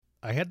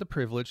I had the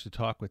privilege to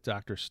talk with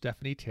Dr.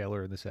 Stephanie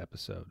Taylor in this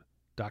episode.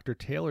 Dr.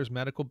 Taylor's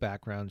medical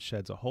background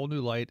sheds a whole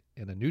new light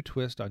and a new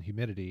twist on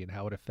humidity and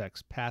how it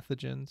affects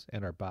pathogens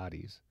and our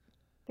bodies.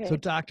 So,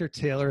 Good. Dr.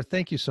 Taylor,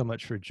 thank you so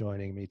much for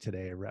joining me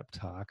today at Rep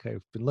Talk.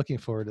 I've been looking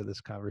forward to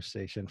this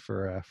conversation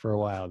for a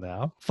while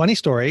now. Funny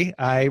story,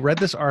 I read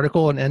this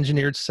article in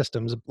Engineered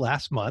Systems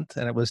last month,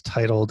 and it was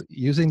titled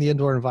 "Using the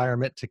Indoor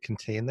Environment to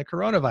Contain the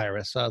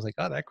Coronavirus." So I was like,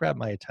 oh, that grabbed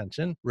my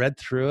attention. Read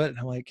through it, and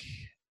I'm like,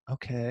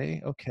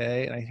 okay.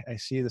 And I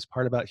see this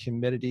part about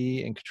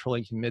humidity and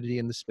controlling humidity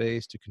in the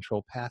space to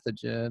control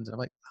pathogens. And I'm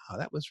like, oh,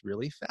 that was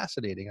really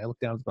fascinating. I look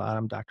down at the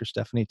bottom, Dr.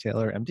 Stephanie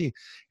Taylor, MD.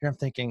 Here I'm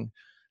thinking,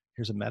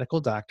 here's a medical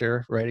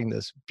doctor writing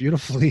this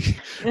beautifully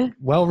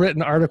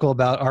well-written article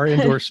about our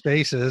indoor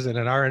spaces and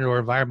in our indoor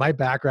environment, my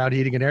background,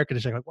 heating and air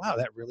conditioning. I'm like, wow,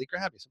 that really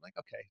grabbed me. So I'm like,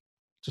 okay,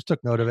 just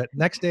took note of it.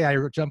 Next day I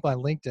jump on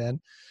LinkedIn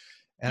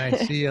and I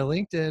see a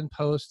LinkedIn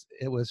post.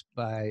 It was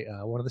by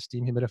one of the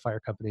steam humidifier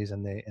companies,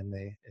 and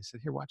they said,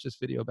 "Here, watch this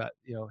video about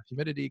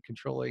humidity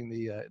controlling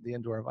the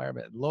indoor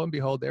environment." And lo and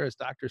behold, there is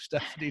Dr.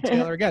 Stephanie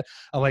Taylor again.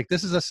 I'm like,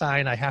 this is a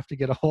sign I have to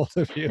get a hold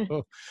of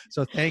you.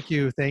 So thank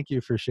you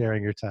for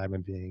sharing your time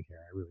and being here.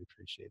 I really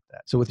appreciate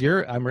that. So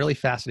I'm really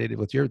fascinated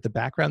with the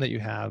background that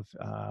you have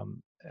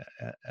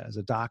as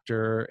a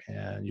doctor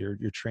and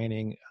your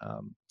training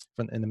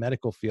in the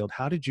medical field.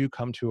 How did you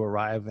come to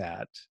arrive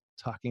at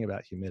talking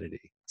about humidity?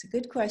 It's a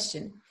good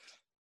question.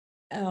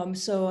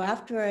 So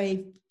after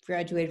I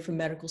graduated from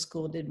medical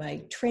school, did my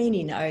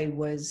training, I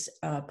was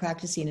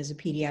practicing as a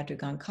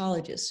pediatric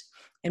oncologist.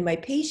 And my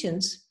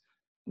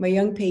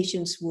young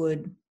patients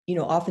would,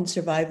 often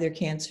survive their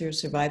cancer,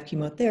 survive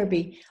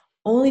chemotherapy,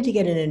 only to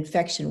get an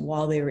infection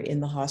while they were in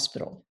the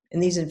hospital.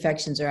 And these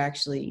infections are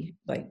actually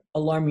like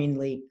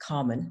alarmingly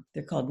common.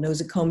 They're called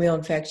nosocomial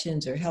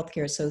infections or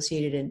healthcare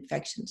associated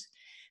infections.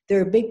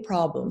 They're a big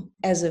problem.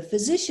 As a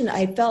physician,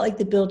 I felt like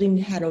the building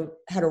had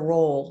a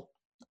role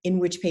in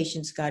which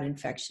patients got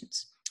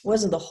infections. It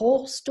wasn't the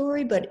whole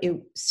story, but it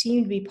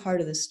seemed to be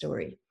part of the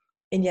story.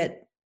 And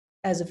yet,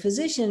 as a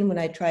physician, when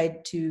I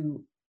tried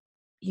to,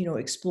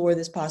 explore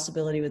this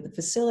possibility with the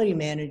facility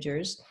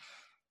managers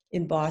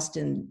in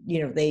Boston,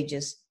 they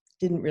just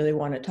didn't really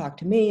want to talk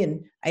to me,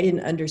 and I didn't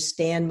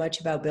understand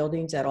much about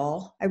buildings at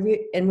all.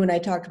 And when I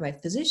talked to my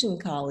physician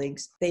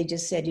colleagues, they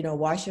just said,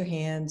 wash your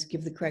hands,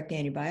 give the correct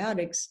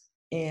antibiotics,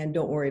 and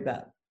don't worry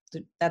about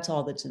it. That's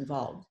all that's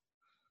involved.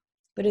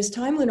 But as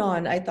time went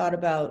on, I thought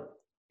about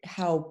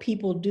how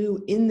people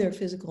do in their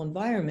physical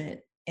environment,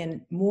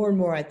 and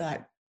more I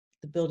thought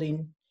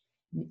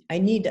I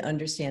need to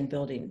understand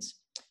buildings.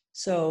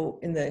 So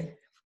in the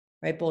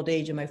ripe old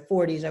age of my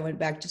 40s, I went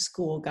back to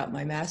school, got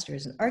my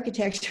master's in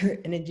architecture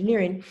and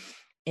engineering,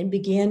 and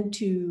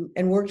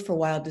worked for a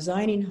while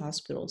designing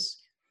hospitals.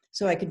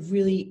 So I could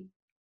really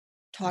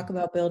talk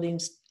about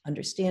buildings,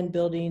 understand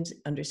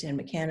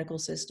mechanical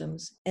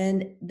systems.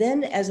 And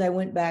then as I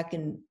went back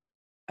and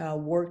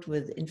worked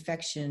with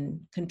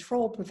infection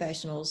control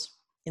professionals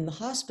in the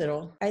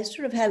hospital, I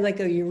sort of had like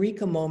a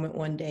eureka moment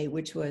one day,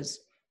 which was,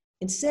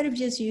 instead of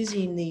just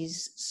using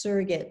these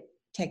surrogate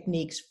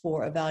techniques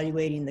for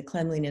evaluating the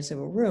cleanliness of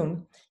a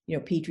room,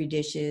 Petri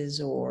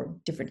dishes or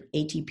different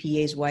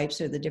ATPase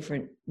wipes or the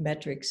different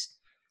metrics,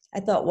 I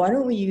thought, why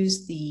don't we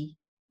use the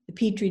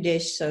Petri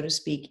dish, so to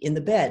speak, in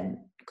the bed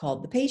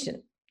called the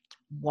patient?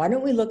 Why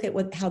don't we look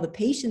at how the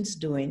patient's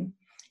doing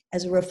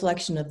as a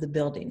reflection of the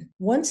building?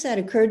 Once that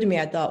occurred to me,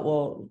 I thought,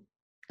 well,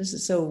 this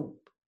is so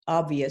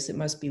obvious, it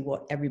must be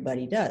what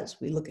everybody does.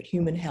 We look at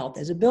human health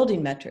as a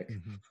building metric.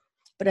 Mm-hmm.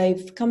 But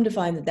I've come to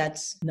find that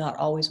that's not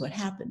always what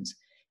happens.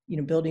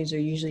 Buildings are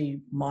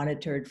usually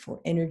monitored for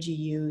energy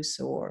use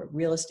or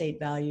real estate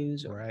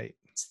values or right.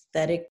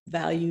 aesthetic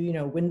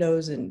value,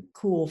 windows and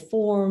cool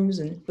forms,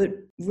 but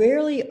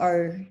rarely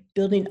are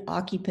building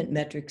occupant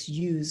metrics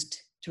used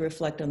to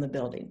reflect on the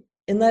building,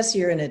 unless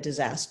you're in a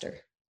disaster,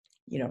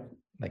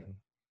 like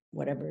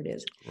whatever it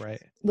is. Right.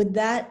 With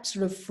that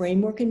sort of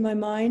framework in my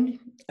mind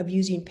of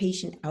using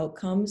patient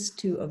outcomes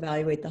to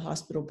evaluate the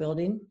hospital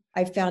building,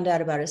 I found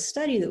out about a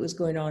study that was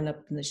going on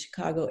up in the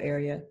Chicago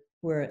area,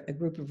 where a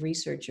group of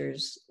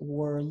researchers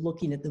were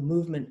looking at the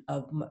movement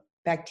of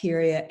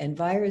bacteria and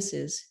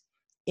viruses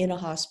in a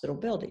hospital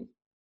building.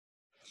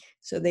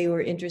 So they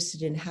were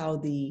interested in how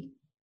the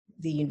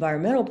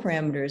environmental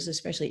parameters,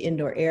 especially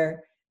indoor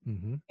air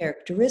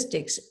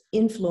characteristics,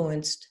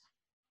 influenced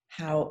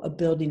how a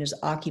building is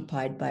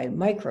occupied by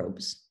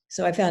microbes.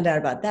 So I found out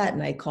about that,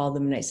 and I called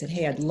them and I said,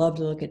 hey, I'd love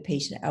to look at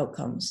patient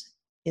outcomes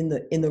in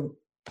the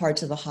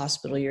parts of the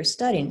hospital you're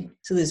studying.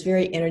 So this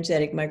very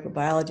energetic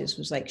microbiologist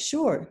was like,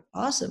 sure,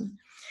 awesome.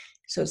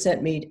 So it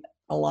sent me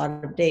a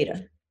lot of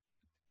data.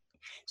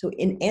 So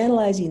in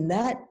analyzing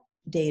that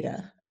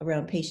data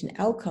around patient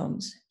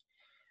outcomes,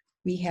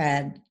 we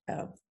had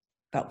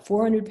about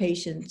 400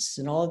 patients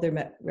and all of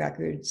their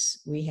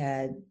records. We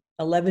had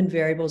 11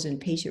 variables in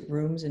patient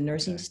rooms and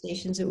nursing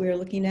stations that we were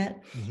looking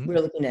at. Mm-hmm. We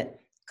were looking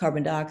at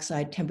carbon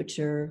dioxide,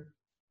 temperature,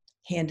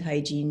 hand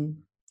hygiene,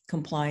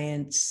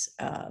 compliance,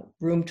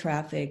 room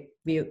traffic,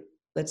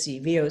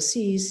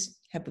 VOCs,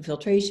 HEPA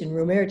filtration,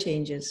 room air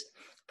changes,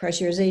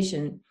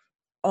 pressurization,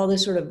 all the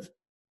sort of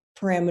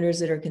parameters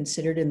that are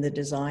considered in the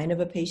design of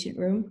a patient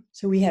room.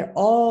 So we had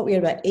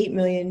about 8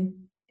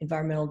 million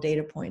environmental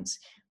data points.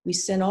 We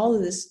sent all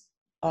of this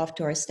off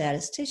to our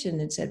statistician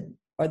and said,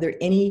 are there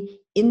any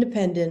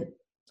independent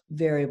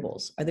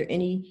variables? Are there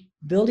any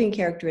building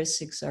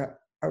characteristics are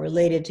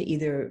related to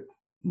either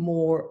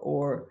more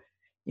or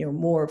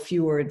more or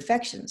fewer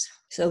infections?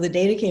 So the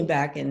data came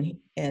back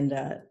and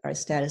our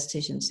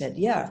statistician said,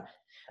 yeah,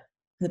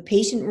 the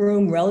patient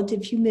room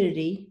relative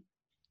humidity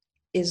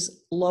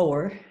is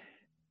lower,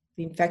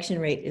 the infection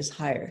rate is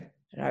higher.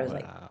 And I was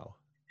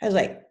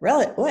like,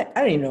 what?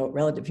 I don't even know what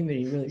relative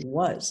humidity really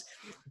was.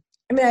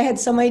 I mean, I had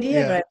some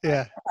idea,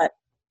 but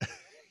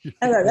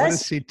I thought what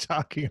is he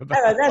talking about?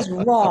 I thought that's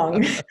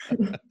wrong.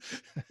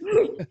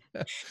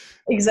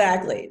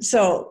 Exactly.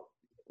 So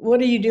what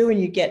do you do when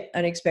you get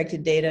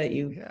unexpected data?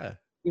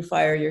 You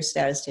fire your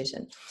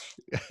statistician,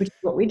 which is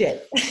what we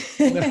did.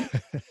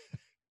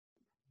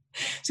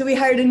 So we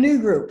hired a new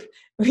group.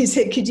 We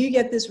said, could you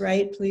get this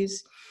right,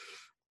 please?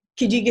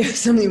 Could you give us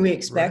something we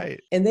expect?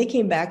 Right. And they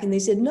came back and they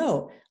said,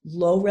 no,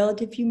 low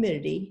relative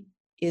humidity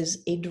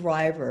is a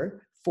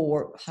driver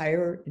for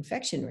higher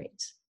infection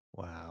rates.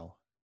 Wow.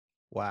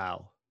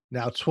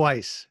 Now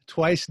twice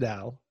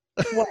now.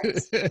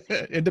 Twice.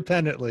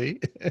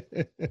 Independently.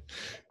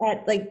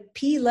 At like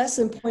P less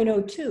than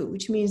 0.02,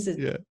 which means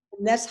that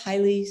that's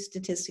highly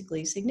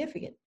statistically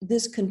significant.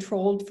 This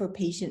controlled for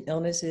patient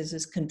illnesses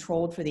is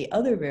controlled for the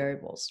other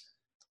variables,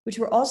 which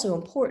were also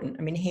important.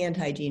 I mean, hand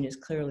hygiene is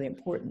clearly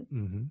important.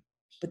 Mm-hmm.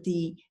 But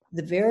the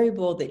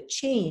variable that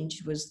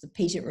changed was the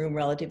patient room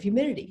relative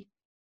humidity.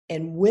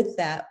 And with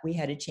that, we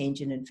had a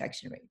change in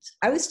infection rates.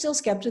 I was still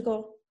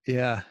skeptical.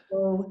 Yeah.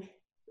 So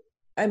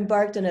I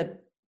embarked on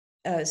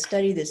a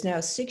study that's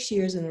now 6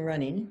 years in the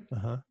running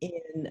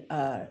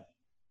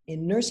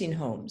in nursing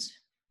homes.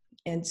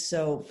 And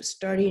so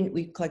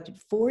we collected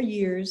 4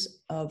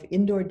 years of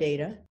indoor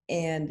data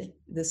and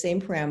the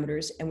same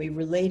parameters, and we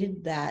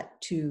related that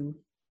to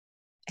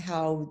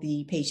how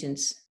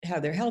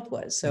their health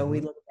was. So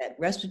we looked at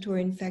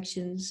respiratory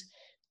infections,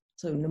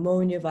 so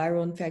pneumonia,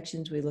 viral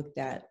infections. We looked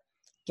at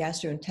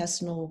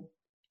gastrointestinal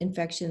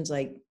infections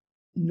like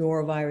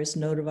norovirus,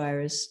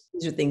 notavirus.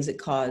 These are things that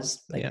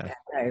cause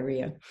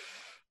diarrhea.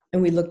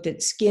 And we looked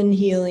at skin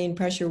healing,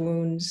 pressure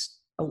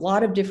wounds, a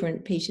lot of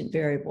different patient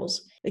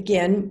variables.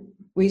 Again,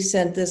 we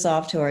sent this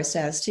off to our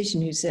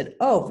statistician who said,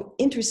 oh,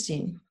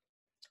 interesting.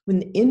 When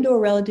the indoor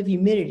relative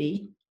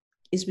humidity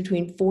is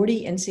between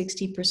 40 and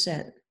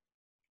 60%,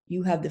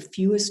 you have the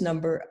fewest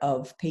number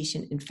of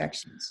patient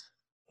infections.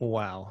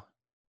 Wow.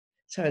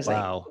 So I was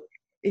like,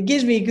 it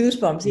gives me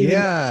goosebumps.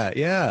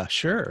 Yeah,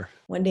 sure.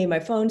 One day my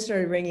phone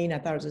started ringing. I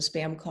thought it was a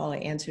spam call. I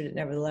answered it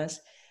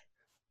nevertheless.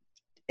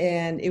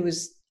 And it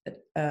was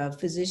a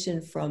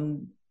physician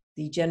from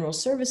the General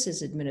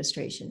Services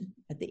Administration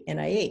at the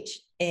NIH.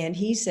 And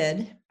he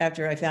said,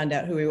 after I found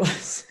out who he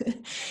was,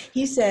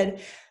 he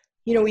said,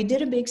 we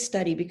did a big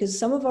study because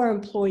some of our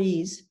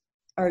employees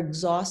are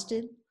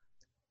exhausted,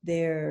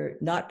 they're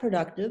not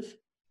productive,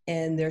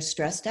 and they're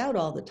stressed out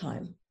all the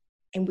time.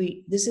 And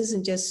this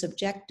isn't just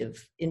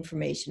subjective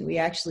information. We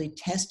actually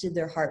tested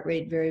their heart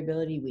rate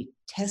variability. We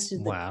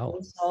tested the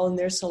cortisol in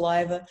their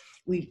saliva.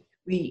 We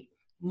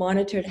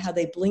monitored how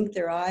they blink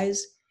their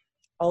eyes.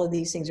 All of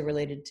these things are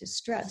related to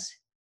stress.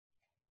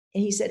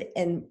 And he said,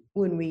 and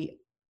when we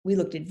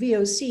looked at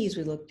VOCs,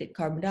 we looked at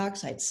carbon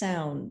dioxide,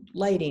 sound,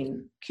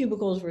 lighting,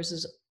 cubicles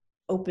versus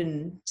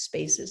open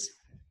spaces.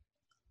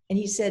 And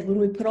he said, when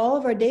we put all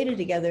of our data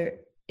together,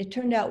 it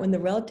turned out when the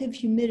relative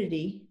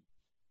humidity,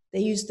 they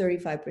use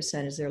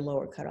 35% as their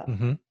lower cutoff.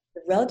 Mm-hmm.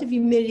 The relative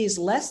humidity is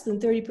less than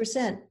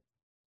 30%.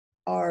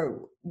 Our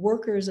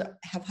workers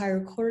have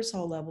higher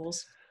cortisol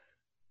levels.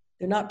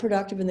 They're not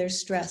productive and they're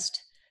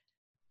stressed.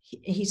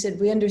 He said,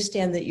 we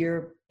understand that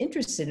you're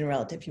interested in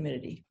relative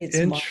humidity. It's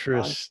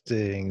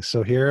interesting.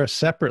 So here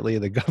separately,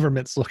 the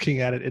government's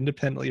looking at it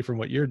independently from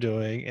what you're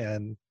doing,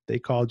 and they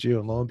called you,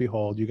 and lo and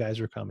behold, you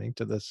guys are coming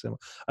to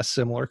a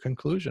similar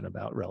conclusion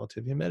about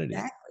relative humidity.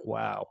 Exactly.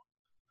 Wow.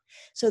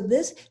 So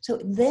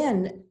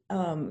then,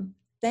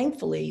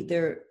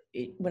 thankfully,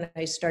 when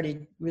I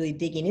started really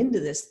digging into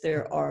this,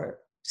 there are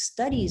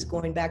studies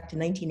going back to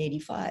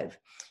 1985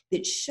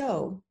 that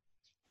show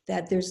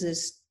that there's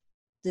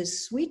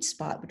this sweet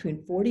spot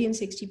between 40 and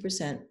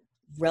 60%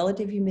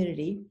 relative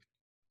humidity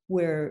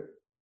where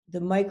the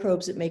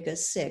microbes that make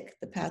us sick,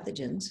 the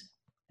pathogens,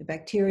 the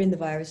bacteria and the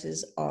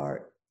viruses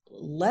are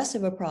less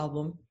of a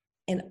problem,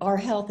 and our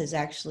health is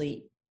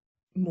actually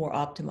more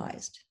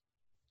optimized.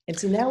 And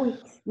so now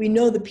we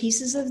know the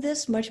pieces of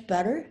this much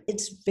better.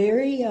 It's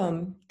very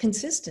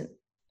consistent.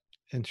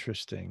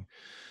 Interesting.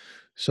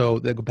 So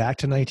they go back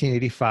to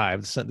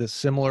 1985, the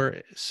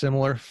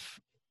similar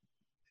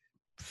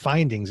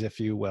findings, if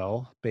you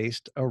will,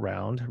 based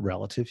around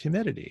relative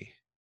humidity.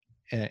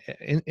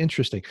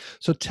 Interesting.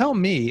 So tell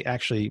me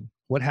actually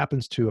what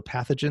happens to a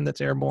pathogen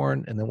that's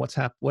airborne, and then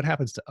what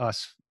happens to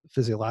us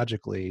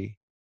physiologically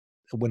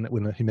when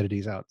the humidity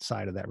is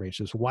outside of that range.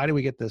 So why do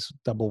we get this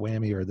double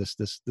whammy or this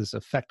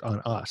effect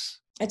on us?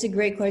 That's a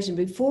great question.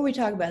 Before we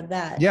talk about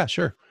that, Yeah,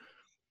 sure.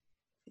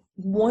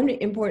 one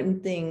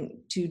important thing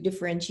to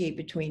differentiate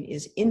between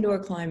is indoor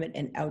climate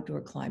and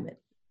outdoor climate.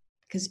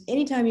 Because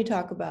anytime you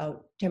talk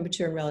about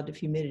temperature and relative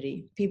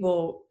humidity,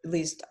 people, at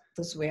least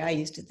that's the way I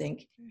used to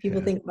think,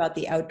 people think about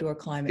the outdoor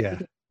climate,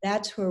 because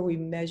that's where we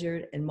measure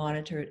it and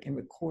monitor it and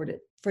record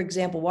it. For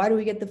example, why do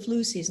we get the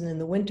flu season in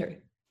the winter?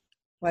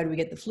 Why do we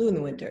get the flu in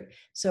the winter?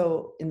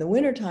 So in the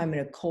wintertime, in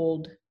a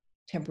cold,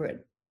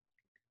 temperate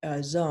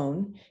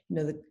zone,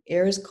 the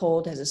air is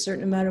cold, has a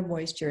certain amount of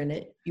moisture in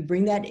it. You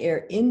bring that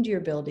air into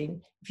your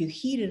building. If you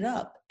heat it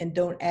up and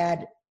don't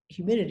add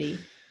humidity,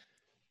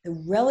 the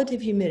relative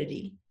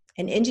humidity,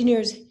 and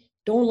engineers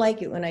don't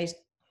like it when I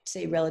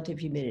say relative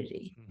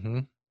humidity. Mm-hmm.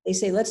 They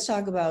say, let's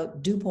talk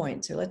about dew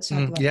points, or let's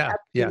talk about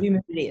absolute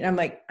humidity. And I'm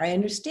like, I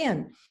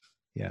understand.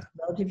 Yeah.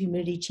 Relative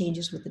humidity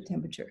changes with the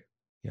temperature.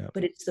 Yeah.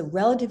 But it's the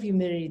relative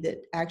humidity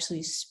that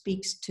actually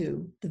speaks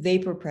to the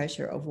vapor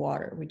pressure of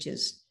water, which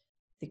is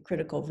the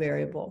critical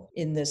variable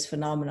in this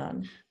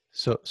phenomenon.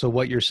 So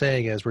what you're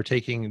saying is we're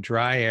taking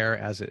dry air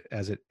as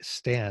it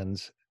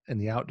stands in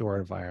the outdoor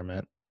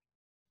environment.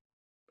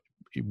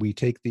 We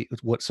take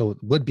so it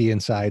would be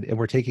inside, and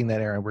we're taking that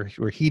air and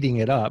we're heating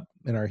it up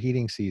in our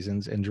heating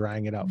seasons and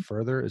drying it out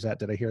further.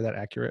 Did I hear that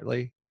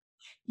accurately?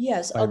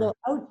 Yes, although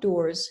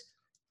outdoors,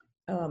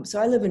 so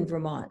I live in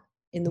Vermont.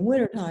 In the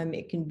wintertime,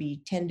 it can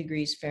be 10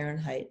 degrees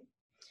Fahrenheit.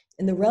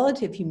 And the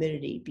relative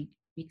humidity,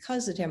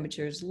 because the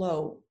temperature is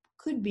low,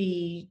 could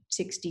be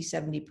 60,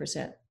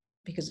 70%,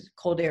 because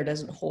cold air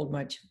doesn't hold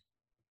much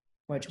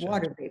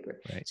water vapor.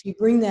 Right. So you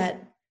bring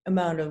that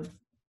amount of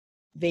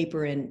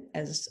vapor in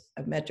as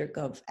a metric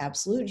of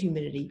absolute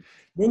humidity,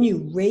 then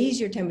you raise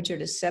your temperature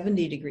to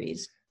 70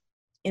 degrees,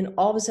 and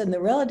all of a sudden the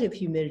relative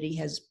humidity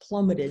has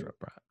plummeted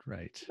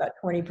about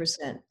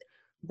 20%.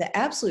 The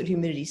absolute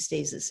humidity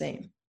stays the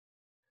same.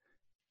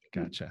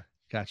 Gotcha.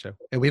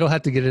 And we don't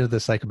have to get into the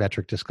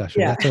psychometric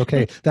discussion. Yeah. That's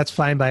okay. That's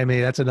fine by me.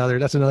 That's another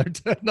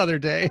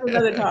day.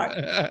 Another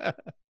talk.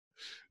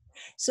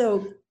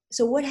 So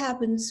what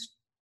happens,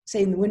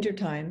 say in the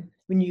wintertime,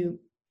 when you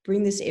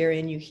bring this air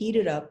in, you heat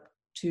it up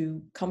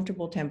to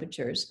comfortable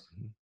temperatures,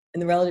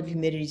 and the relative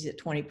humidity is at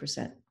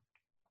 20%.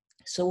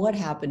 So what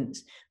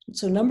happens?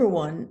 So number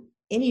one,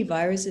 any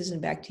viruses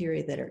and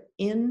bacteria that are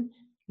in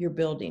your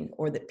building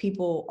or that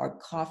people are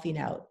coughing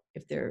out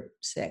if they're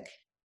sick,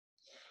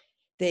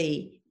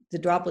 the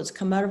droplets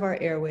come out of our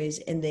airways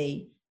and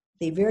they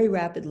very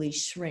rapidly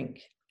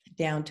shrink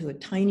down to a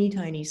tiny,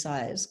 tiny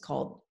size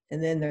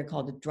and then they're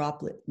called a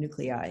droplet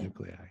nuclei.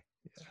 Yeah.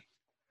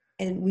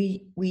 And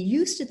we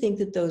used to think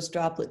that those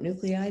droplet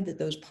nuclei, that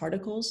those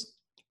particles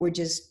were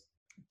just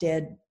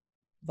dead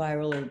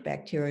viral or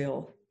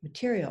bacterial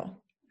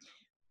material.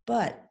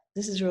 But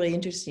this is really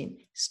interesting.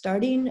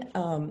 Starting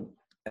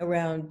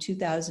around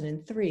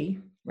 2003,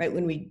 right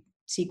when we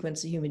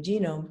sequenced the human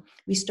genome,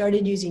 we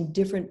started using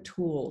different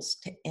tools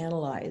to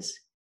analyze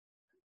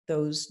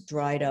those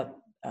dried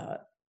up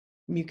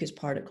mucus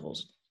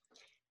particles.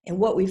 And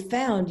what we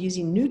found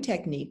using new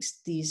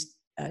techniques, these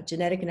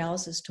genetic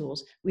analysis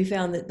tools, we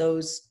found that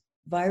those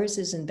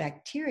viruses and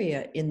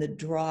bacteria in the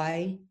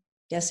dry,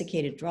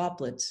 desiccated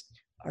droplets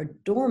are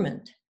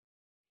dormant,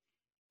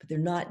 but they're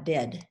not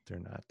dead. They're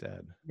not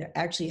dead. They're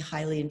actually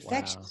highly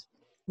infectious. Wow.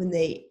 When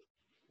they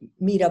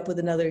meet up with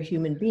another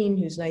human being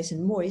who's nice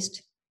and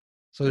moist.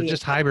 So they're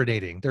just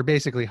hibernating. They're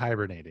basically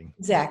hibernating.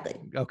 Exactly.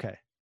 Okay.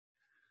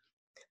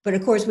 But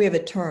of course, we have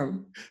a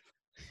term,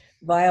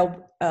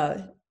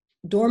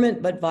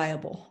 dormant but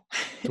viable.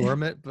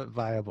 Dormant but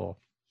viable.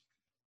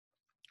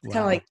 It's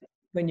kind of like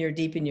when you're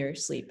deep in your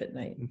sleep at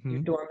night. Mm-hmm.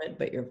 You're dormant,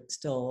 but you're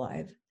still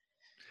alive.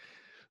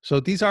 So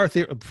these are,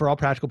 for all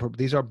practical purposes,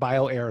 these are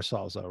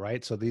bioaerosols, though,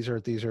 right? So these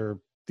are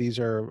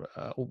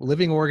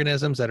living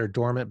organisms that are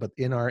dormant, but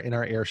in our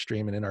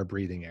airstream and in our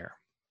breathing air.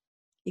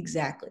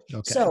 Exactly.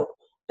 Okay. So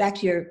back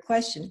to your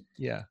question.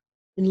 Yeah.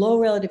 In low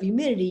relative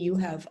humidity, you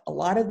have a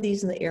lot of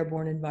these in the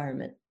airborne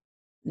environment,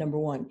 number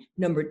one.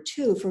 Number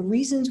two, for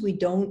reasons we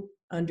don't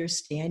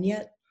understand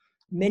yet,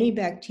 many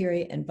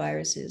bacteria and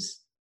viruses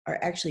are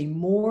actually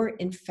more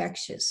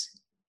infectious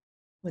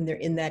when they're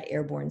in that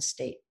airborne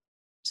state.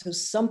 So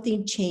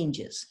something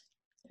changes,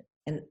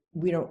 and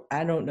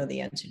I don't know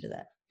the answer to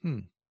that.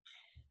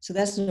 So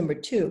that's number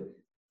two.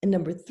 And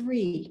number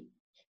three,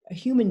 a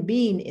human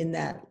being in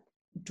that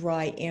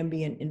dry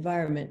ambient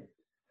environment,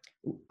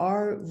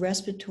 our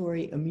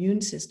respiratory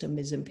immune system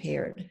is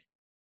impaired.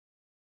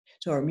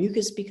 So our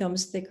mucus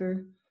becomes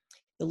thicker.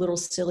 The little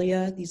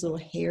cilia, these little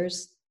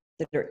hairs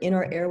that are in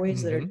our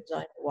airways that are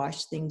designed to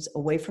wash things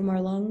away from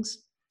our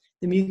lungs,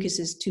 the mucus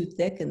is too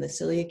thick and the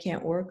cilia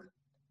can't work.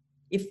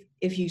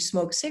 If you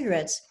smoke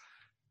cigarettes,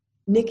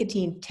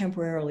 nicotine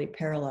temporarily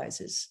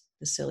paralyzes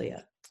the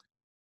cilia,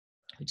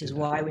 which is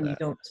why when you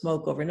don't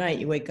smoke overnight,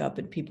 you wake up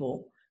and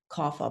people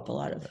cough up a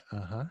lot of.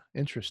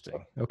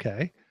 Interesting.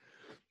 Okay.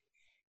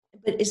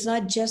 But it's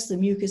not just the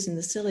mucus in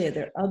the cilia.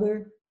 There are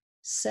other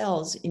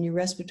cells in your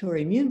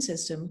respiratory immune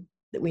system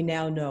that we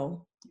now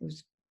know. It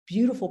was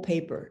beautiful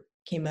paper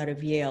came out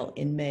of Yale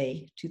in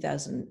May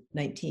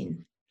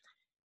 2019,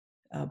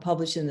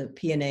 published in the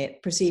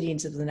PNA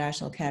Proceedings of the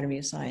National Academy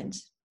of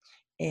Science.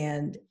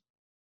 And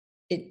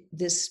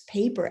this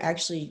paper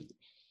actually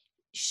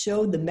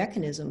showed the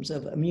mechanisms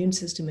of immune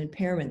system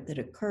impairment that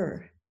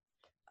occur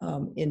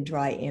in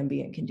dry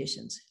ambient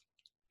conditions.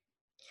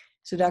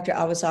 So Dr.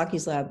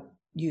 Awasaki's lab,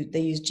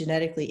 they use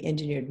genetically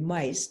engineered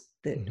mice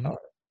that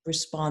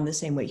respond the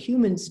same way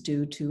humans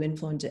do to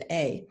influenza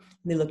A.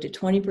 And they looked at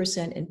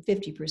 20% and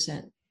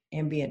 50%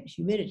 ambient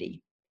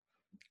humidity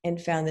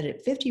and found that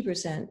at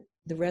 50%,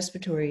 the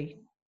respiratory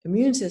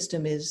immune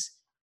system is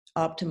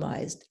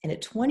optimized. And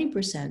at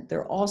 20%,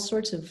 there are all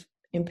sorts of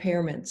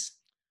impairments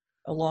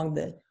along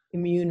the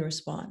immune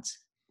response.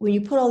 When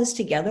you put all this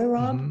together,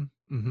 Rob,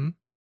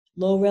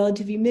 low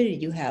relative humidity,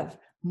 you have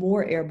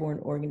more airborne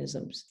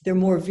organisms. They're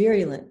more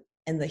virulent,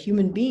 and the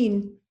human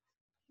being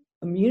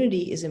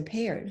immunity is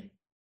impaired.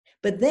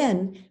 But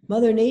then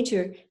Mother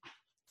Nature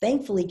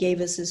thankfully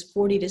gave us this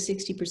 40 to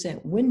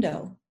 60%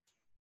 window,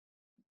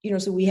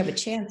 so we have a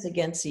chance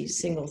against these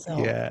single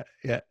cells.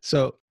 Yeah.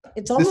 So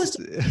it's almost,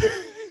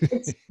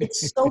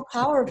 it's so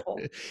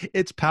powerful.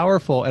 It's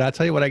powerful. And I'll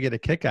tell you what I get a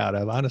kick out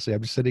of. Honestly,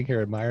 I'm just sitting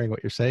here admiring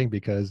what you're saying,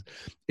 because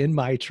in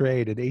my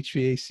trade at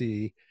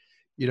HVAC,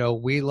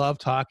 we love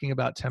talking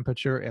about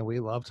temperature and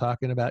we love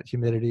talking about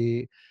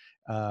humidity.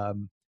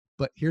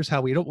 But here's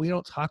how we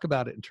don't talk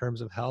about it in terms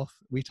of health.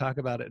 We talk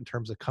about it in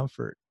terms of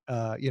comfort.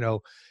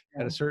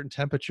 At a certain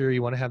temperature,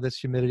 you want to have this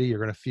humidity, you're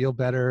going to feel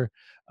better.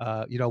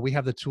 We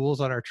have the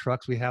tools on our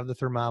trucks. We have the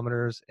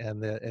thermometers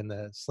and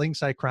the sling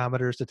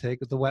psychrometers to take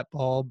with the wet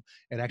bulb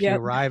and actually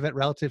arrive at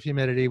relative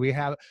humidity.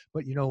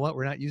 But you know what?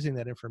 We're not using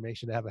that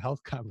information to have a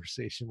health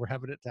conversation. We're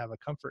having it to have a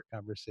comfort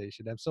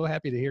conversation. I'm so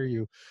happy to hear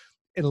you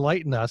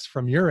enlighten us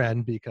from your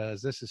end,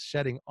 because this is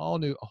shedding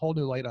a whole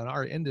new light on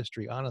our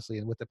industry, honestly.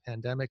 And with the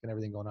pandemic and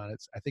everything going on,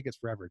 I think it's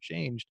forever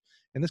changed.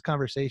 And this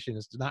conversation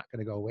is not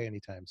going to go away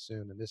anytime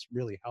soon. And this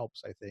really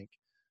helps, I think,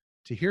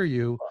 to hear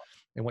you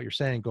and what you're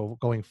saying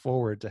going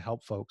forward to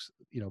help folks,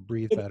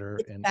 breathe better.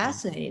 It's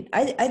fascinating.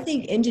 I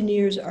think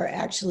engineers are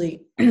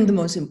actually the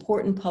most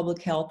important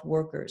public health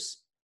workers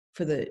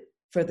for the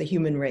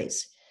human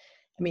race.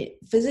 I mean,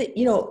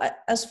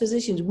 us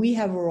physicians, we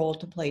have a role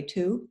to play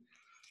too.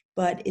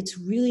 But it's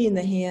really in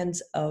the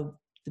hands of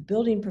the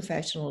building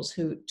professionals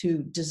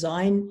to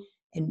design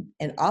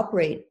and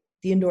operate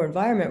the indoor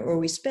environment where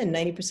we spend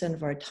 90%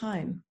 of our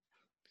time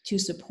to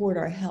support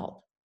our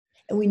health.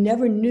 And we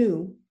never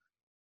knew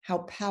how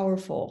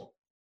powerful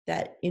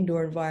that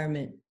indoor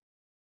environment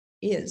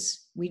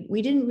is.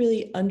 We didn't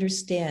really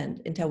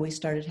understand until we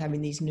started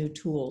having these new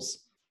tools.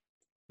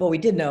 Well, we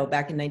did know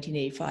back in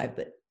 1985,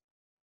 but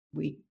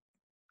we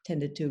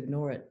tended to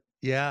ignore it.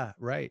 Yeah,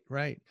 right.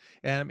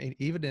 And I mean,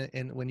 even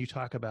when you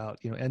talk about,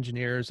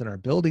 engineers and our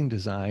building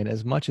design,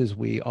 as much as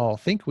we all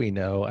think we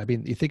know, I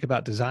mean, you think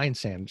about design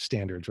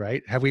standards,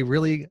 right? Have we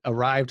really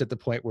arrived at the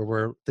point where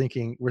we're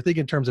thinking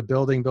in terms of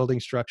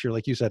building structure,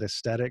 like you said,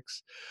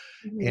 aesthetics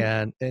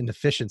and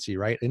efficiency,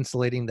 right?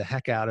 Insulating the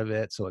heck out of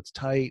it so it's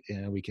tight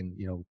and we can,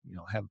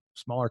 have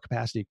smaller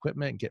capacity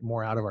equipment and get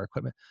more out of our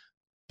equipment.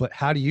 But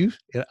how do you,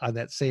 on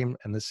the same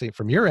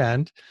from your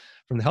end,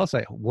 from the health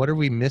side, what are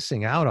we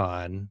missing out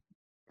on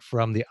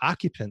from the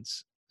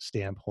occupant's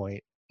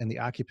standpoint and the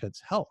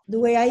occupant's health? The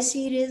way I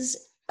see it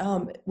is,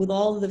 with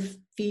all the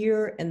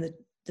fear and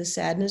the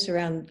sadness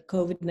around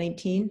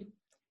COVID-19,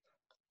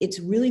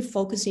 it's really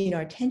focusing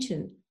our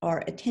attention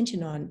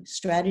on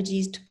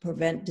strategies to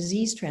prevent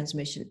disease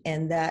transmission.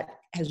 And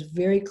that has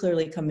very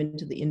clearly come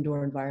into the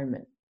indoor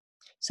environment.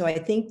 So I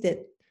think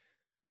that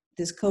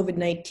this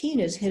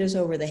COVID-19 has hit us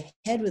over the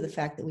head with the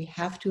fact that we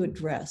have to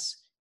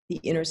address the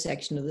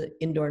intersection of the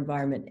indoor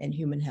environment and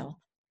human health.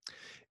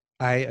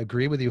 I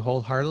agree with you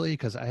wholeheartedly,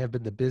 because I have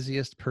been the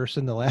busiest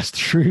person the last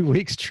 3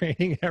 weeks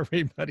training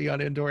everybody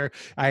on indoor.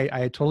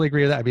 I totally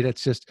agree with that. I mean,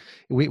 it's just,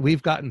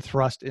 we've gotten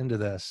thrust into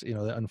this,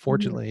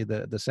 unfortunately,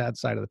 the sad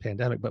side of the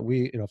pandemic, but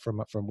we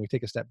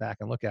take a step back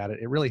and look at it,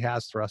 it really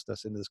has thrust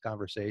us into this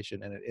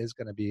conversation, and it is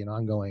going to be an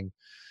ongoing,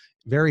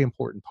 very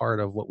important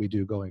part of what we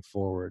do going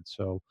forward.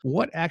 So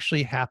what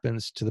actually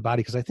happens to the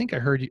body? Because I think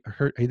I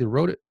either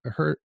heard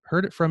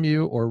it from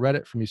you or read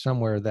it from you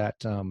somewhere that,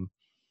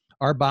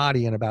 our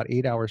body in about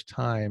 8 hours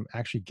time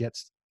actually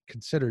gets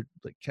considered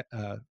like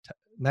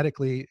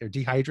medically or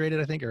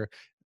dehydrated, I think, or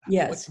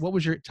yes. What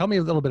was tell me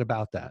a little bit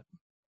about that.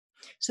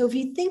 So if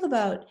you think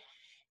about,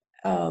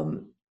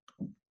 go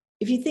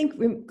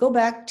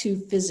back to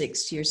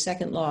physics, to your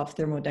second law of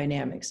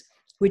thermodynamics,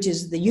 which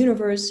is the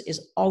universe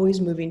is always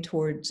moving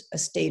towards a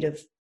state of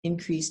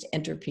increased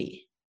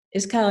entropy.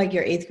 It's kind of like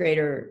your eighth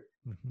grader,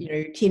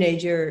 your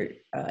teenager,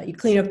 you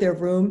clean up their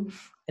room.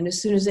 And as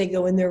soon as they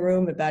go in their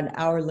room, about an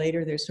hour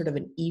later, there's sort of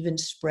an even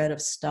spread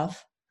of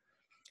stuff.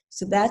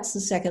 So that's the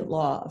second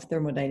law of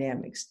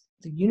thermodynamics.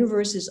 The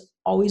universe is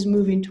always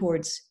moving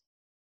towards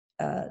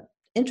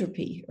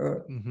entropy,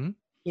 or an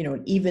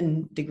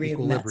even degree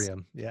of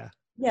equilibrium.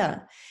 Yeah.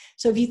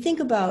 So if you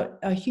think about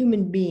a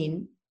human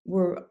being,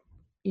 we're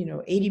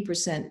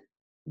 80%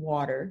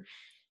 water,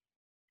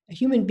 a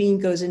human being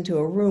goes into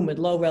a room with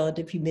low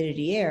relative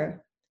humidity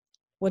air,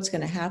 what's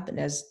going to happen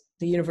as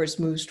the universe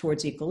moves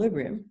towards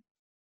equilibrium?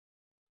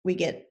 We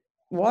get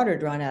water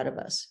drawn out of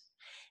us.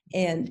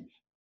 And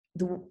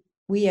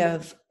we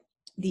have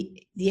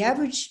the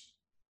average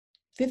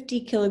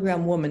 50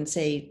 kilogram woman,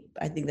 say,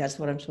 I think that's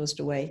what I'm supposed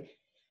to weigh.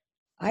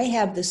 I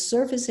have the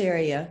surface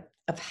area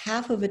of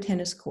half of a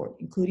tennis court,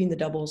 including the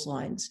doubles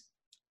lines,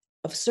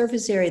 of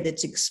surface area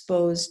that's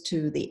exposed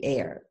to the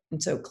air.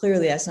 And so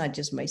clearly that's not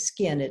just my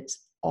skin,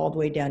 it's all the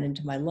way down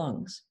into my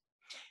lungs.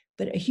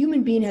 But a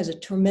human being has a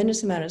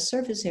tremendous amount of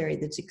surface area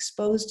that's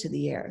exposed to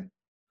the air.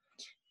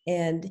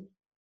 And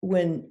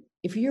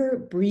if you're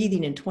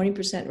breathing in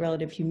 20%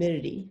 relative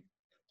humidity,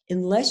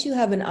 unless you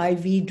have an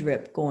IV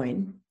drip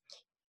going,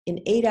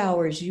 in 8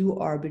 hours, you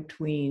are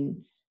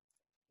between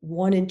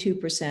 1% and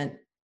 2%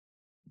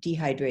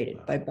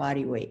 dehydrated by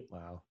body weight.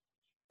 Wow.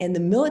 And the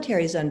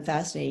military has done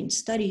fascinating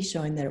studies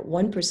showing that at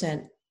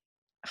 1%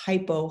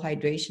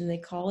 hypohydration, they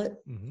call it,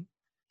 Mm-hmm.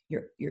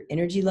 your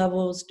energy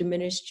level is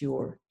diminished,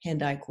 your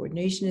hand-eye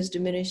coordination is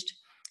diminished,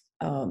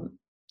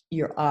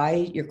 your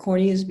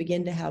corneas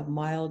begin to have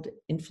mild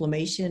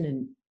inflammation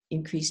and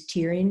increased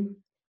tearing.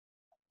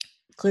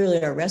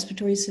 Clearly, our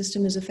respiratory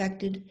system is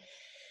affected.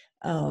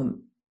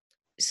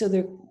 So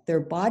there are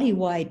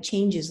body-wide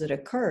changes that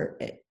occur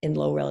in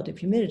low relative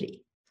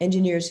humidity.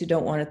 Engineers who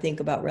don't want to think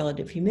about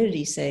relative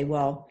humidity say,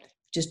 well,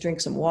 just drink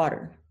some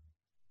water.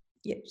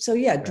 Yeah, so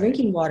yeah, Right,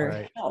 drinking water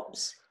right.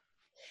 helps.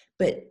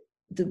 But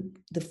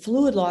the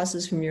fluid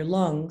losses from your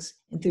lungs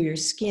and through your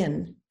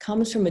skin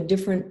comes from a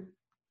different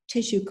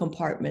tissue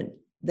compartment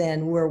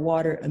than where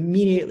water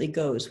immediately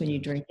goes when you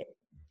drink it.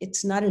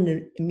 It's not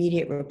an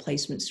immediate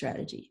replacement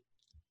strategy.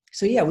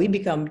 So yeah, we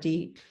become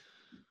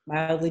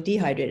mildly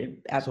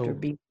dehydrated after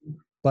being.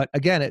 But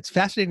again, it's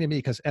fascinating to me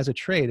because as a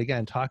trade,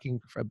 again,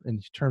 talking in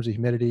terms of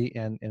humidity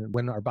and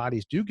when our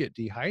bodies do get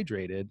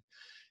dehydrated,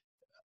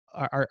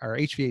 our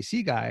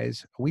HVAC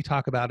guys, we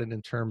talk about it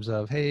in terms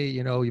of, hey,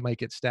 you might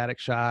get static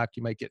shock,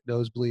 you might get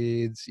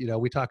nosebleeds.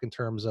 We talk in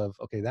terms of,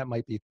 okay, that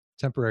might be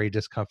temporary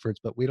discomforts,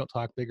 but we don't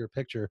talk bigger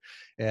picture.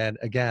 And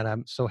again,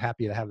 I'm so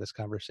happy to have this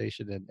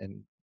conversation and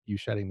you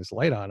shedding this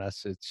light on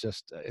us. It's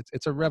just,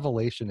 it's a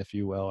revelation, if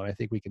you will. And I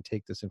think we can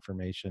take this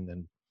information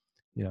and,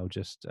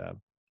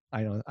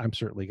 I know I'm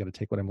certainly going to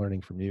take what I'm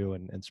learning from you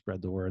and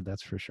spread the word.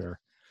 That's for sure.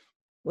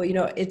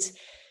 Well,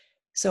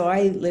 so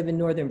I live in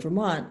northern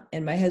Vermont,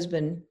 and my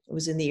husband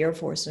was in the Air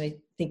Force, and I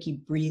think he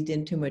breathed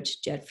in too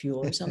much jet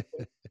fuel or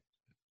something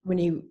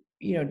when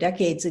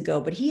decades ago.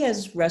 But he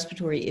has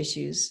respiratory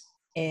issues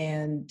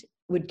and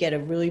would get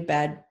at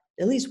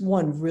least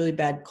one really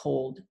bad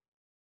cold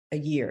a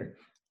year.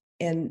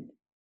 And,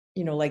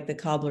 like the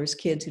cobbler's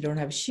kids who don't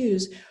have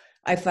shoes,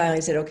 I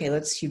finally said, okay,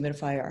 let's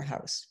humidify our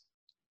house.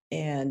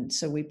 And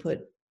so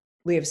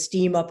we have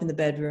steam up in the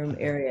bedroom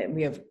area, and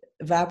we have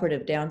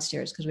evaporative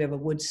downstairs because we have a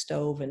wood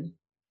stove and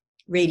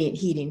radiant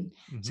heating.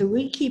 Mm-hmm. So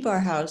we keep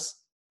our house,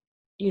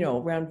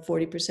 around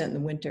 40% in the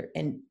winter.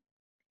 And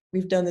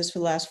we've done this for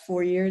the last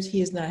 4 years. He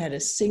has not had a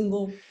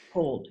single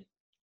cold.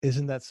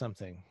 Isn't that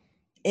something?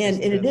 And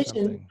in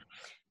addition,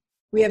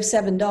 we have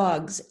 7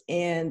 dogs,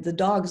 and the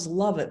dogs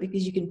love it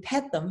because you can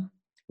pet them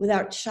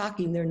without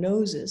shocking their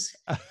noses.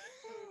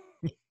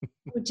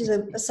 Which is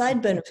a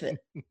side benefit.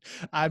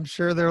 I'm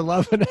sure they're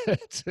loving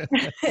it.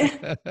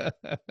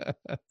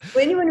 Well,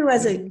 anyone who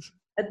has a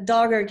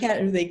dog or a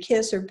cat who they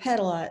kiss or pet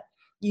a lot,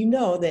 you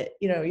know that,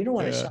 you don't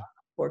want to shock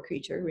the poor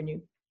creature when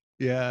you.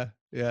 Yeah.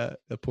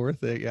 The poor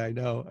thing. Yeah, I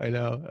know.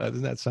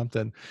 Isn't that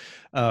something?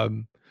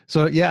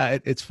 So yeah,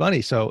 it's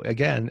funny. So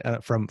again,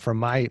 from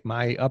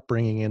my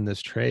upbringing in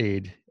this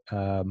trade,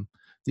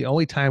 the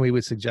only time we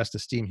would suggest a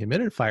steam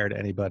humidifier to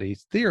anybody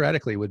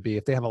theoretically would be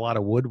if they have a lot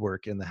of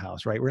woodwork in the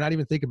house, right? We're not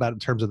even thinking about it in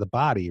terms of the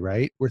body,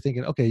 right? We're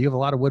thinking, okay, you have a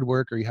lot of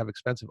woodwork or you have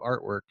expensive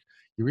artwork,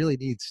 you really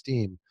need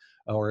steam.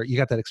 Or you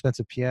got that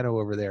expensive piano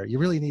over there, you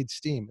really need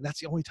steam. And that's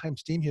the only time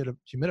steam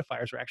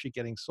humidifiers are actually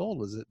getting sold,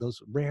 was those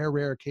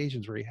rare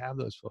occasions where you have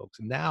those folks.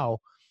 And now,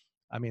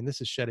 I mean, this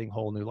is shedding a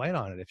whole new light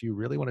on it. If you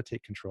really want to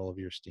take control of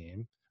your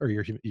steam or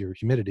your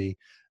humidity,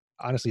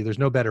 honestly, there's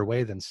no better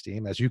way than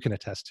steam, as you can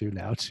attest to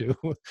now too,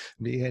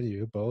 me and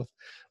you both.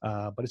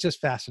 But it's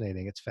just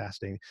fascinating. It's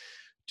fascinating.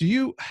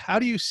 How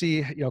do you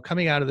see,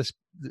 coming out of this,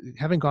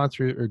 having going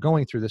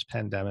through this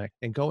pandemic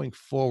and going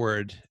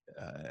forward,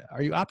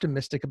 are you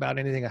optimistic about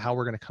anything of how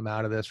we're going to come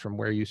out of this from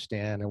where you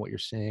stand and what you're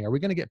seeing? Are we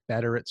going to get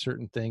better at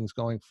certain things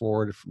going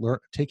forward,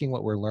 taking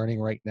what we're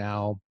learning right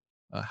now?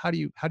 How do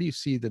you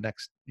see the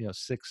next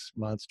 6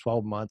 months,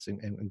 12 months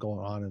and going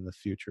on in the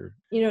future?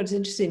 It's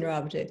interesting,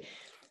 Rob,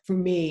 for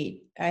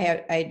me,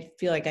 I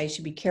feel like I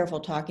should be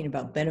careful talking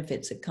about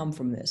benefits that come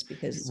from this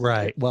because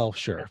right. Well,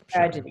 sure.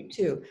 Tragedy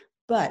too.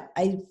 But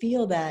I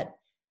feel that,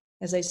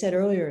 as I said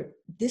earlier,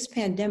 this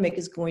pandemic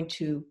is going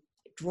to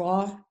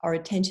draw our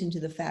attention to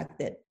the fact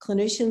that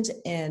clinicians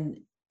and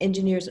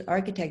engineers and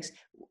architects,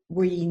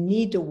 we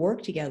need to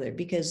work together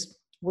because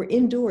we're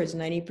indoors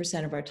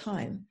 90% of our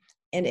time.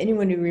 And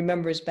anyone who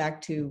remembers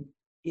back to,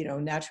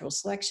 natural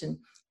selection,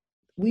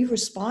 we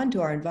respond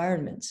to our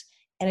environments.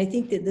 And I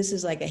think that this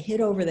is like a hit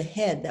over the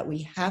head that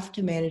we have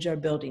to manage our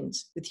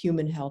buildings with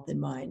human health in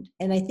mind.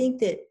 And I think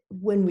that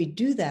when we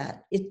do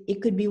that,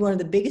 it could be one of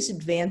the biggest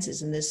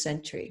advances in this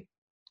century.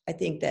 I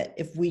think that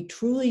if we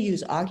truly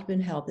use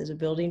occupant health as a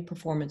building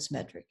performance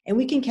metric, and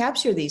we can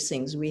capture these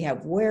things, we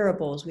have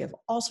wearables, we have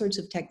all sorts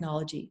of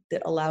technology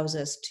that allows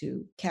us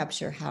to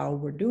capture how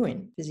we're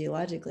doing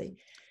physiologically.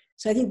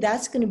 So I think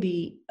that's going to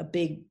be a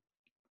big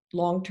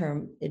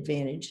long-term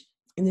advantage.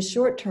 In the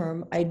short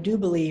term, I do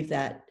believe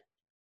that,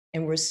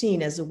 and we're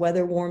seeing as the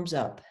weather warms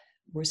up,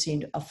 we're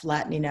seeing a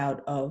flattening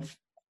out of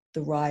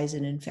the rise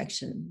in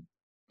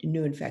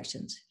new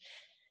infections.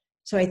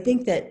 So I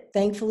think that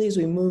thankfully, as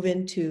we move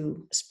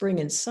into spring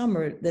and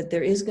summer, that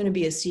there is going to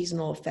be a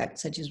seasonal effect,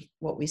 such as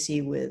what we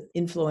see with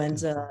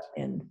influenza.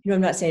 And,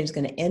 I'm not saying it's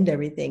going to end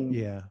everything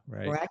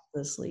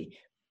miraculously,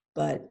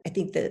 but I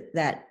think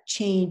that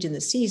change in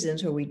the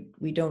seasons where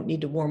we don't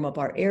need to warm up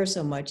our air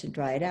so much and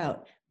dry it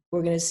out,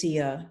 we're going to see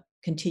a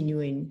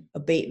continuing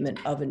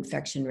abatement of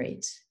infection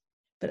rates.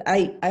 But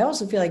I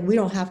also feel like we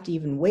don't have to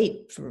even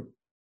wait for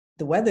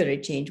the weather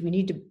to change. We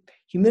need to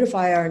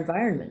humidify our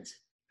environments.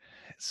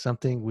 It's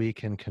something we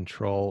can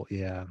control.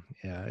 Yeah.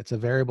 It's a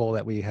variable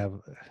that we have.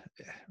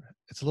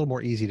 It's a little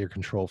more easy to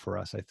control for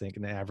us, I think,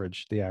 in the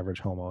average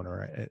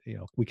homeowner.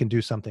 We can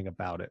do something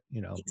about it.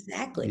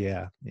 Exactly.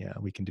 Yeah,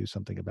 we can do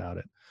something about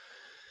it.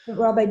 But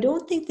Rob, I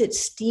don't think that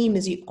steam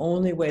is the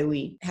only way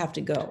we have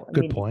to go.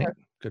 Good point.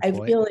 I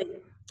feel like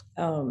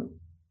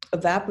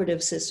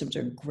evaporative systems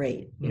are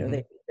great.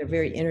 They're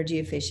very energy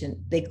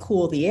efficient. They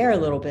cool the air a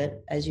little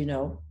bit, as you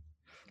know,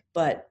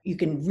 but you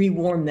can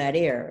rewarm that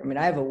air.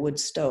 I have a wood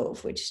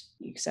stove, which is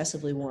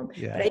excessively warm.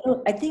 Yeah.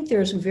 But I think there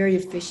are some very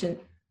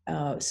efficient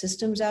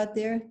systems out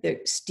there.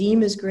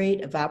 Steam is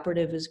great.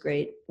 Evaporative is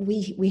great.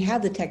 We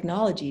have the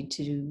technology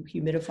to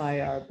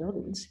humidify our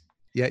buildings.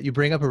 Yeah, you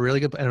bring up a really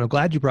good, and I'm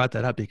glad you brought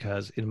that up,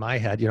 because in my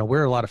head,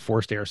 we're a lot of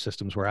forced air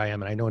systems where I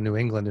am. And I know in New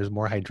England, there's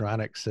more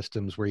hydronic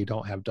systems where you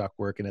don't have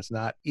ductwork, and it's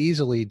not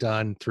easily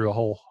done through a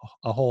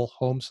whole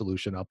home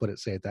solution. I'll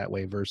say it that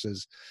way,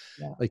 versus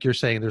like you're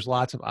saying, there's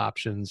lots of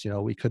options.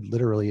 We could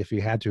literally, if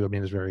you had to,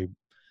 it's very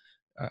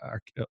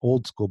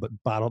old school, but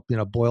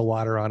boil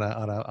water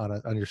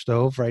on your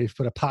stove, right? If you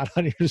put a pot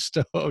on your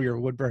stove, your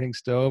wood burning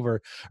stove,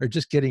 or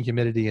just getting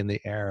humidity in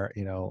the air,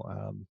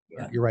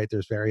 you're right.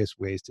 There's various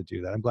ways to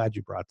do that. I'm glad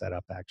you brought that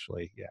up,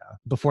 actually. Yeah.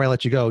 Before I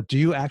let you go, do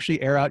you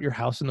actually air out your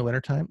house in the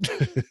wintertime?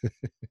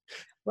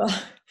 Well,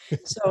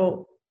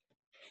 so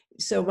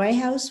my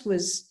house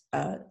was,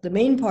 the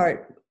main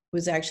part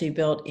was actually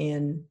built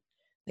in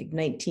like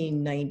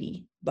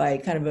 1990 by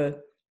kind of a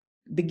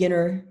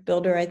beginner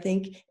builder, I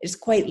think. It's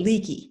quite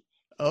leaky.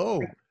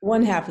 Oh.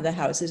 One half of the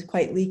house is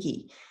quite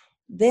leaky.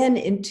 Then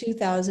in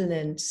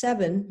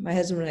 2007, my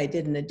husband and I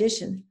did an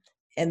addition,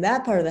 and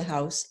that part of the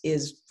house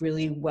is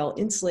really well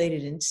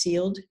insulated and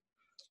sealed.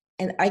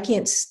 And I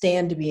can't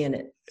stand to be in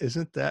it.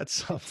 Isn't that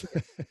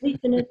something? Sleep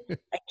in it,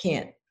 I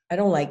can't. I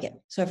don't like it.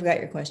 So I forgot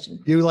your question.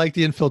 You like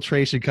the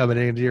infiltration coming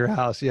into your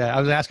house. Yeah. I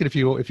was asking if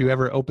you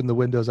ever open the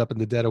windows up in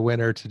the dead of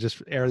winter to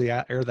just air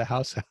the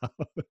house out.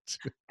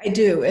 I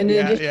do. And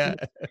in addition,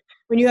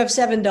 when you have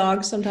 7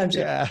 dogs, sometimes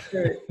there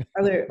are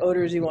other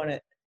odors you want to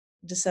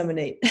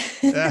disseminate.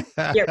 Get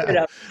rid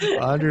of.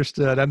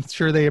 Understood. I'm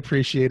sure they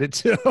appreciate it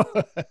too.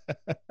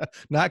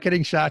 Not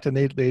getting shot, and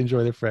they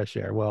enjoy the fresh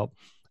air. Well,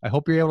 I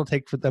hope you're able to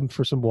take them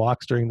for some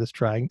walks during this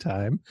trying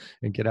time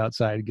and get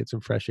outside and get some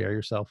fresh air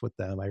yourself with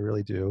them. I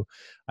really do.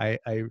 I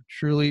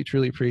truly,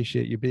 truly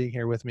appreciate you being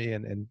here with me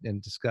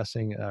and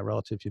discussing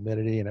relative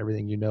humidity and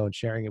everything and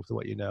sharing it with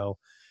what you know.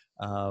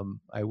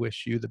 I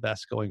wish you the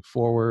best going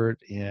forward,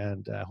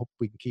 and I hope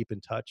we can keep in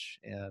touch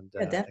and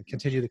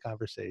continue the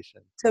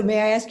conversation. So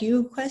may I ask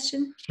you a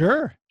question?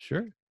 Sure.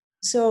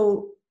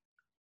 So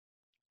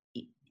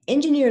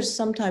engineers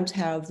sometimes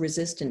have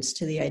resistance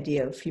to the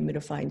idea of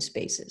humidifying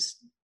spaces.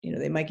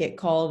 They might get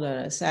called on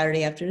a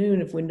Saturday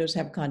afternoon if windows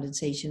have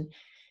condensation.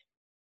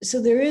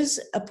 So there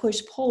is a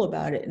push-pull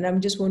about it. And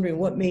I'm just wondering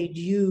what made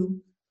you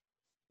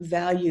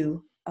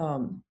value,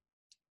 the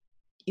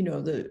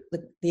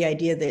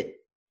idea that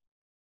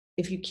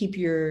if you keep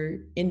your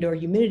indoor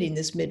humidity in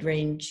this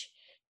mid-range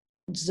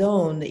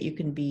zone, that you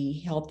can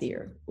be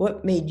healthier.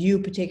 What made you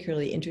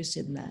particularly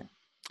interested in that?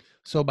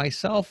 So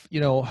myself,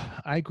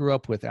 I grew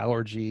up with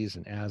allergies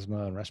and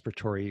asthma and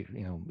respiratory,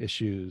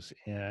 issues.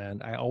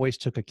 And I always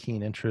took a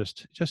keen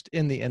interest just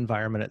in the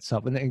environment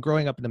itself. And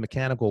growing up in the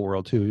mechanical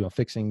world too,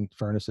 fixing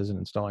furnaces and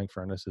installing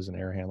furnaces and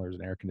air handlers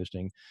and air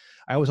conditioning.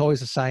 I was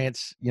always a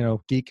science,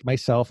 geek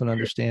myself, and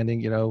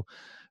understanding,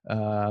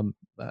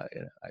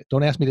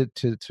 don't ask me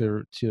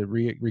to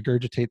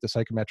regurgitate the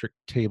psychometric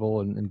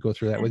table and go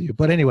through that with you.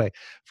 But anyway,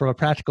 from a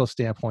practical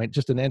standpoint,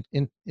 just an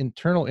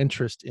internal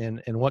interest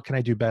in what can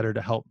I do better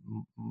to help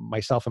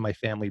myself and my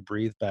family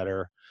breathe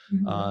better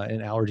in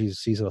allergies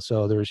seasonal.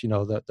 So there's,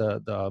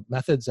 the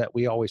methods that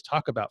we always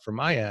talk about from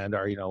my end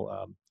are,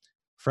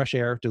 fresh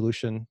air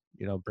dilution,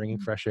 bringing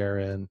fresh air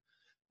in,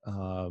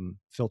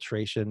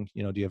 filtration,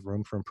 do you have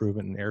room for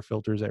improvement in air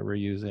filters that we're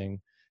using?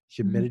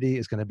 Humidity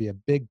is going to be a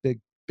big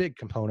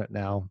component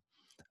now.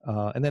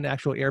 And then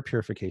actual air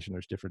purification.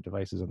 There's different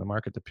devices on the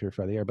market to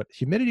purify the air. But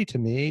humidity, to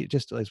me,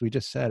 just as we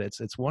just said,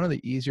 it's one of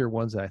the easier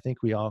ones that I think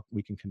we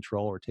can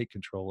control or take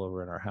control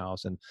over in our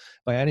house. And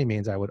by any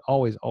means, I would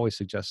always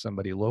suggest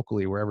somebody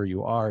locally, wherever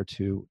you are,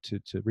 to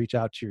reach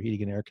out to your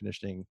heating and air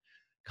conditioning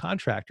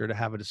contractor to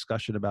have a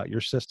discussion about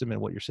your system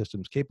and what your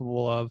system's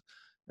capable of,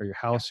 or your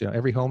house.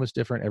 Every home is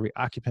different, every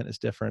occupant is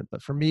different.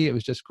 But for me, it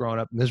was just growing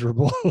up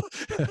miserable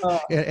Oh,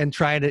 and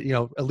trying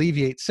to,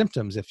 alleviate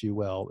symptoms, if you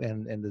will.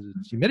 And the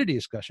humidity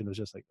discussion was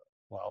just like,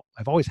 well,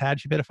 I've always had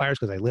humidifiers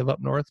because I live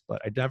up north,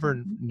 but I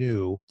never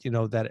knew,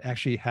 that it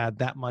actually had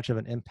that much of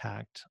an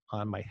impact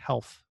on my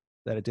health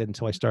that it did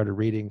until I started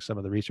reading some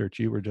of the research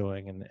you were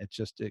doing. And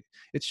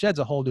it sheds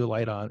a whole new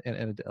light on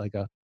and like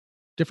a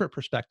different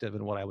perspective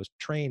in what I was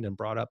trained and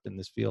brought up in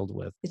this field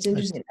with. it's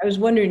interesting. I was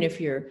wondering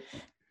if you're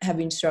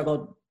having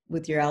struggled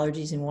with your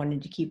allergies and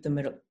wanted to keep them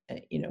at,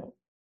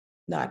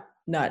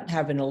 not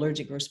have an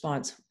allergic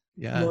response.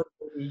 Yeah.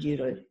 Motivated you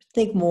to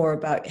think more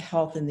about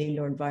health in the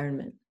indoor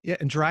environment. Yeah,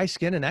 and dry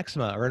skin and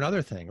eczema are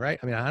another thing, right?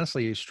 I mean,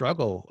 honestly, you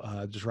struggle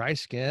dry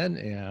skin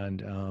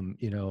and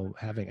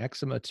having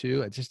eczema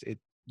too.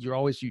 You're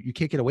always you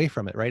can't get away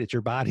from it, right? It's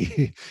your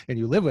body, and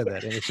you live with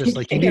it, and it's just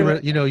like you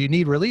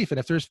need relief. And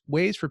if there's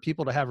ways for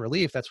people to have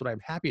relief, that's what I'm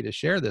happy to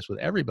share this with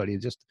everybody.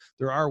 Just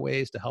there are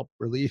ways to help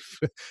relief,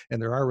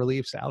 and there are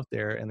reliefs out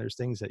there, and there's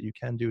things that you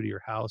can do to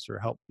your house or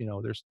help.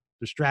 There's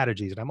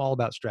strategies, and I'm all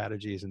about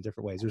strategies in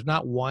different ways. There's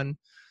not one,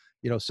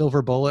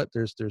 silver bullet.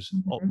 There's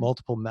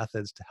multiple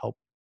methods to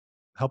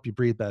help you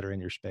breathe better in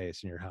your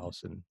space, in your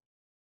house. And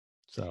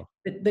so,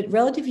 but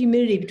relative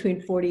humidity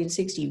between 40 and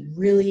 60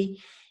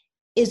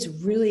 is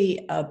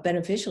really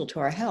beneficial to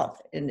our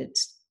health. And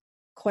it's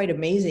quite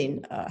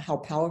amazing how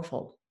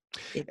powerful.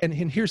 And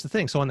here's the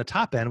thing. So on the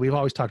top end, we've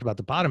always talked about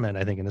the bottom end,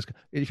 I think,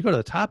 if you go to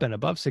the top end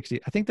above 60,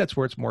 I think that's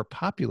where it's more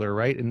popular,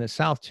 right? In the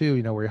South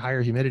too, where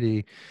higher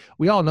humidity,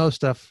 we all know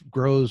stuff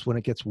grows when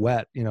it gets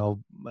wet,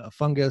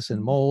 fungus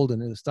and mold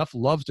and stuff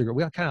loves to grow.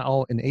 We kind of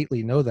all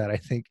innately know that. I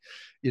think,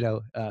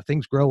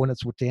 things grow when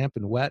it's damp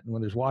and wet, and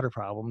when there's water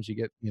problems, you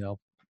get,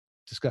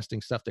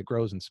 disgusting stuff that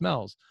grows and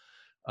smells.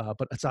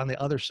 But it's on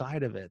the other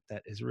side of it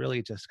that has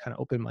really just kind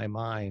of opened my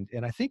mind.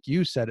 And I think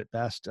you said it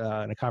best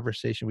in a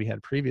conversation we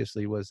had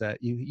previously, was that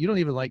you don't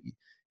even like,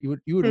 you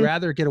would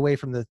rather get away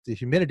from the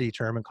humidity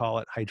term and call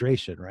it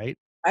hydration, right?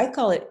 I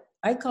call it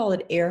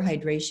air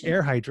hydration.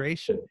 Air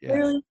hydration. Yeah.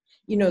 Really,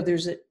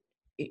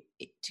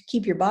 to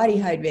keep your body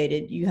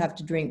hydrated, you have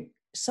to drink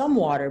some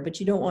water, but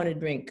you don't want to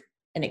drink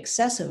an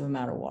excessive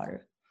amount of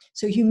water.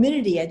 So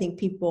humidity, I think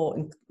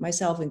people,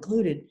 myself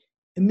included,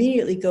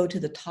 immediately go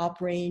to the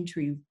top range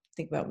where you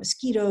think about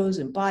mosquitoes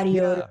and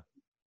body odor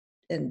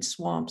and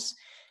swamps,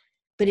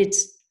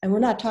 and we're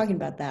not talking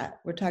about that.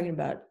 We're talking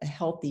about a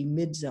healthy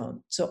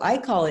mid-zone. So I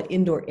call it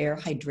indoor air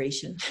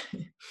hydration.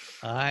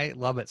 I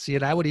love it. See,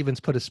 and I would even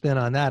put a spin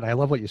on that. I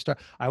love what you start.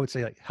 I would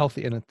say like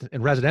healthy, and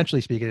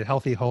residentially speaking,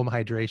 healthy home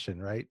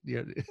hydration, right?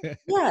 Yeah,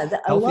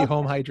 healthy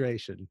home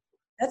hydration.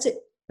 That's it.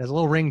 There's a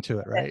little ring to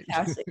it, right?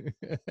 Fantastic.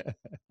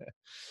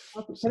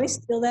 Can I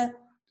steal that?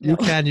 You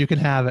can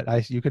have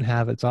it. You can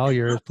have it. It's all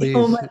yours, please.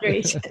 Home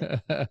hydration.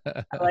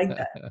 I like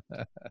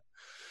that.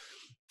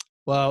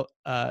 Well,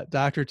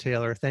 Dr.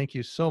 Taylor, thank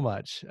you so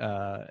much.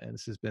 And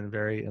this has been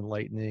very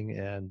enlightening.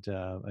 And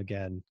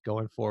again,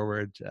 going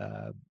forward,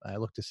 I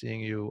look to seeing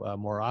you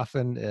more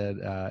often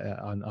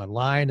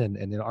online and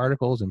in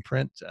articles and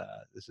print.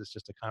 This is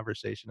just a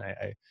conversation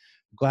I'm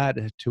glad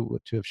to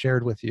have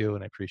shared with you,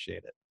 and I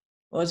appreciate it.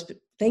 Well,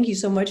 thank you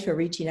so much for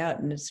reaching out,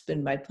 and it's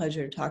been my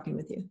pleasure talking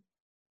with you.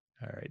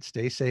 All right.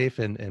 Stay safe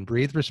and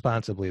breathe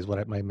responsibly is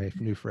what my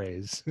new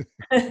phrase.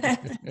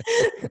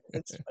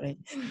 That's funny.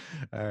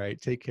 All right.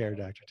 Take care,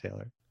 Dr.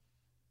 Taylor.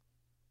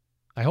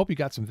 I hope you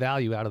got some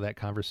value out of that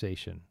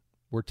conversation.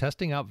 We're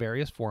testing out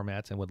various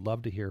formats and would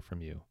love to hear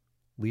from you.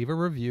 Leave a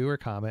review or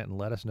comment and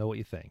let us know what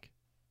you think.